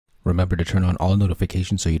remember to turn on all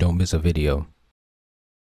notifications so you don't miss a video.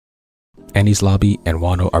 Enies Lobby and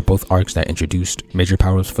Wano are both arcs that introduced major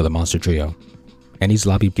powers for the monster trio. Enies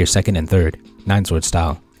Lobby gear 2nd and 3rd, 9-sword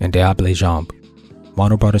style, and diable jambe.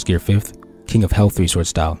 Wano brought us gear 5th, King of Hell 3-sword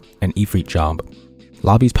style, and ifrit jambe.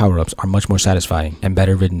 Lobby's power-ups are much more satisfying and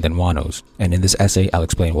better written than Wano's, and in this essay I'll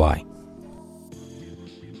explain why.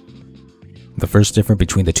 The first difference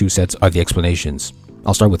between the two sets are the explanations.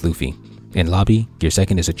 I'll start with Luffy. In Lobby, gear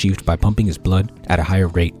 2nd is achieved by pumping his blood at a higher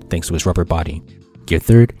rate thanks to his rubber body. Gear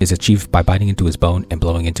 3rd is achieved by biting into his bone and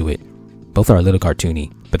blowing into it. Both are a little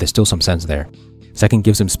cartoony, but there's still some sense there. 2nd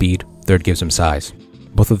gives him speed, 3rd gives him size.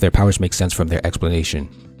 Both of their powers make sense from their explanation.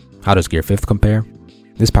 How does gear 5th compare?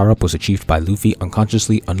 This power-up was achieved by Luffy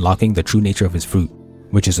unconsciously unlocking the true nature of his fruit,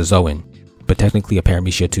 which is a Zoan, but technically a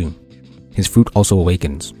paramecia too. His fruit also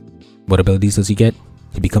awakens. What abilities does he get?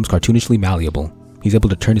 He becomes cartoonishly malleable. He's able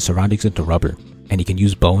to turn his surroundings into rubber, and he can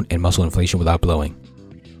use bone and muscle inflation without blowing.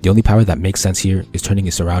 The only power that makes sense here is turning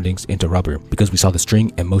his surroundings into rubber because we saw the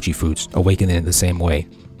string and mochi fruits awaken in the same way,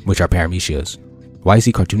 which are paramecias. Why is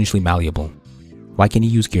he cartoonishly malleable? Why can he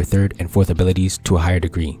use gear 3rd and 4th abilities to a higher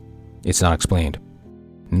degree? It's not explained.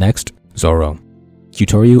 Next, Zoro.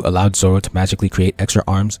 Kyutoryu allowed Zoro to magically create extra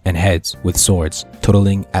arms and heads with swords,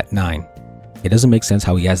 totaling at 9. It doesn't make sense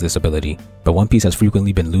how he has this ability, but One Piece has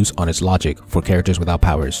frequently been loose on its logic for characters without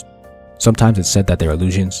powers. Sometimes it's said that they're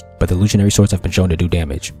illusions, but the illusionary swords have been shown to do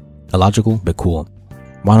damage. Illogical, but cool.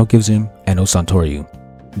 Wano gives him santoryu.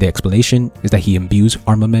 The explanation is that he imbues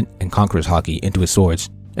armament and conqueror's haki into his swords,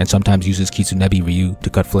 and sometimes uses Kitsunebi Ryu to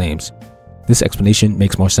cut flames. This explanation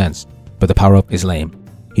makes more sense, but the power-up is lame.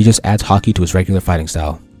 He just adds haki to his regular fighting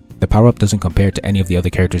style. The power-up doesn't compare to any of the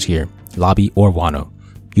other characters here, Lobby or Wano.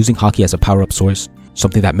 Using haki as a power-up source,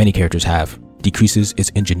 something that many characters have, decreases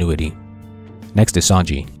its ingenuity. Next is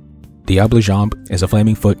Sanji. Diable jambe is a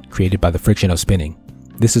flaming foot created by the friction of spinning.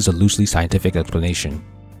 This is a loosely scientific explanation.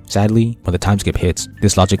 Sadly, when the time skip hits,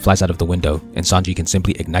 this logic flies out of the window and Sanji can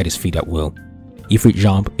simply ignite his feet at will. Ifrit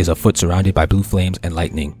jambe is a foot surrounded by blue flames and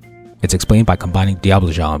lightning. It's explained by combining diable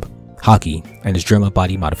jambe, haki, and his Germa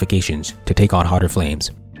body modifications to take on hotter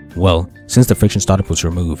flames. Well, since the friction startup was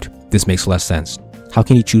removed, this makes less sense. How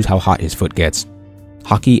can he choose how hot his foot gets?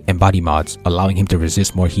 Haki and body mods allowing him to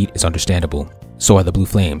resist more heat is understandable. So are the blue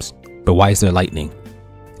flames. But why is there lightning?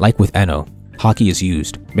 Like with Eno, haki is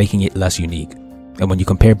used, making it less unique. And when you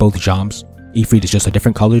compare both jambes, Ifrit is just a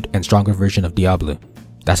different colored and stronger version of Diable.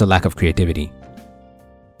 That's a lack of creativity.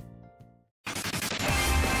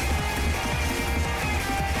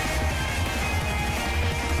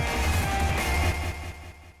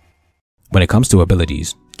 When it comes to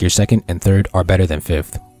abilities, gear 2nd and 3rd are better than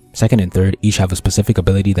 5th. 2nd and 3rd each have a specific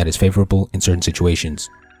ability that is favorable in certain situations.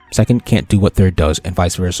 2nd can't do what 3rd does and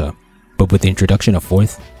vice versa. But with the introduction of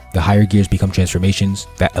 4th, the higher gears become transformations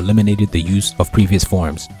that eliminated the use of previous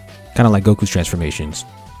forms, kinda like Goku's transformations.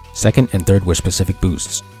 2nd and 3rd were specific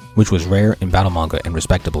boosts, which was rare in battle manga and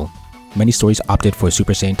respectable. Many stories opted for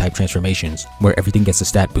Super Saiyan type transformations, where everything gets a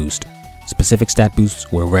stat boost. Specific stat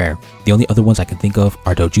boosts were rare. The only other ones I can think of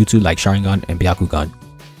are dojutsu like Sharingan and Byakugan.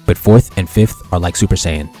 But 4th and 5th are like Super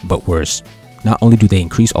Saiyan, but worse. Not only do they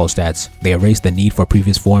increase all stats, they erase the need for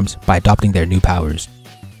previous forms by adopting their new powers.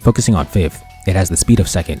 Focusing on 5th, it has the speed of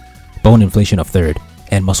 2nd, bone inflation of 3rd,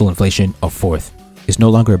 and muscle inflation of 4th. It's no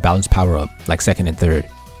longer a balanced power-up like 2nd and 3rd.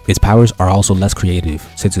 Its powers are also less creative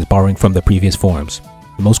since it's borrowing from the previous forms.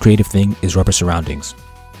 The most creative thing is rubber surroundings.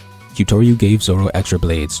 Kyutoryu gave Zoro extra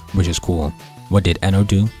blades, which is cool. What did Eno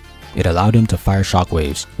do? It allowed him to fire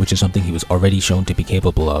shockwaves, which is something he was already shown to be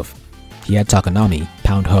capable of. He had Takanami,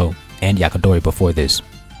 Pound Ho, and Yakodori before this.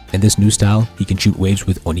 In this new style, he can shoot waves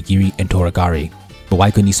with Onigiri and Toragari. But why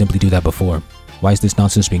couldn't he simply do that before? Why is this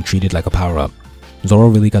nonsense being treated like a power-up? Zoro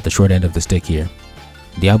really got the short end of the stick here.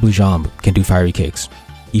 Diable jambe can do fiery kicks.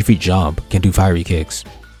 Ifrit jambe can do fiery kicks.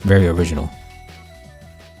 Very original.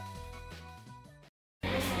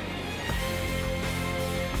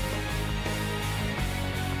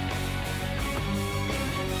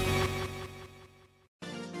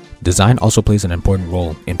 Design also plays an important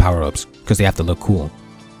role in power-ups because they have to look cool.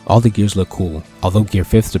 All the gears look cool, although gear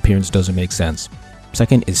 5th's appearance doesn't make sense.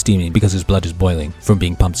 2nd is steaming because his blood is boiling from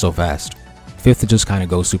being pumped so fast. 5th just kinda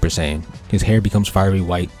goes Super Saiyan. His hair becomes fiery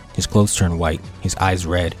white, his clothes turn white, his eyes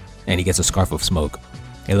red, and he gets a scarf of smoke.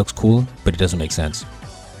 It looks cool, but it doesn't make sense.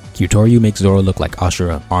 Kyutoryu makes Zoro look like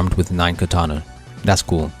Ashura armed with 9 katana. That's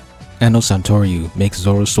cool. Santoryu makes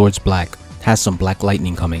Zoro's swords black, has some black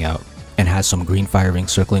lightning coming out, and has some green fire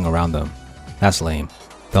rings circling around them. That's lame.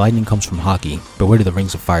 The lightning comes from haki, but where do the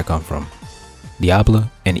rings of fire come from? Diable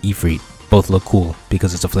and Ifrit both look cool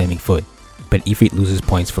because it's a flaming foot. but ifrit loses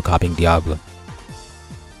points for copying diable.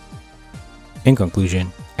 In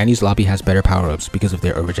conclusion, Enies lobby has better power-ups because of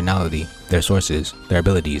their originality, their sources, their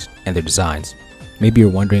abilities, and their designs. Maybe you're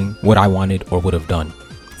wondering what I wanted or would have done.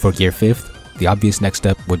 For Gear 5th, the obvious next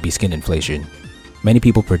step would be skin inflation. Many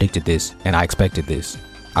people predicted this, and I expected this.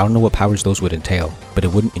 I don't know what powers those would entail, but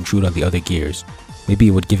it wouldn't intrude on the other gears. Maybe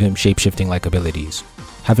it would give him shape-shifting-like abilities.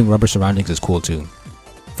 Having rubber surroundings is cool too.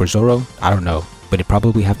 For Zoro, I don't know, but it'd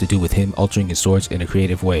probably have to do with him altering his swords in a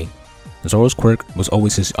creative way. Zoro's quirk was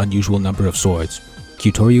always his unusual number of swords.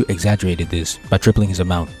 Kyutoryu exaggerated this by tripling his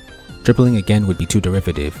amount. Tripling again would be too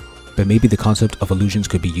derivative, but maybe the concept of illusions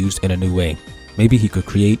could be used in a new way. Maybe he could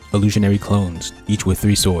create illusionary clones, each with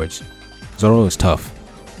 3 swords. Zoro is tough.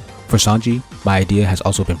 For Sanji, my idea has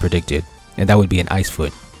also been predicted, and that would be an ice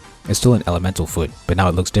foot. It's still an elemental foot, but now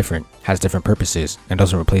it looks different, has different purposes, and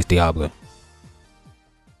doesn't replace diable.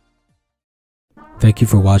 Thank you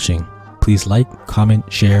for watching. Please like, comment,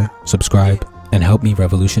 share, subscribe, and help me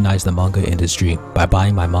revolutionize the manga industry by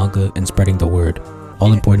buying my manga and spreading the word.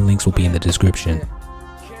 All important links will be in the description.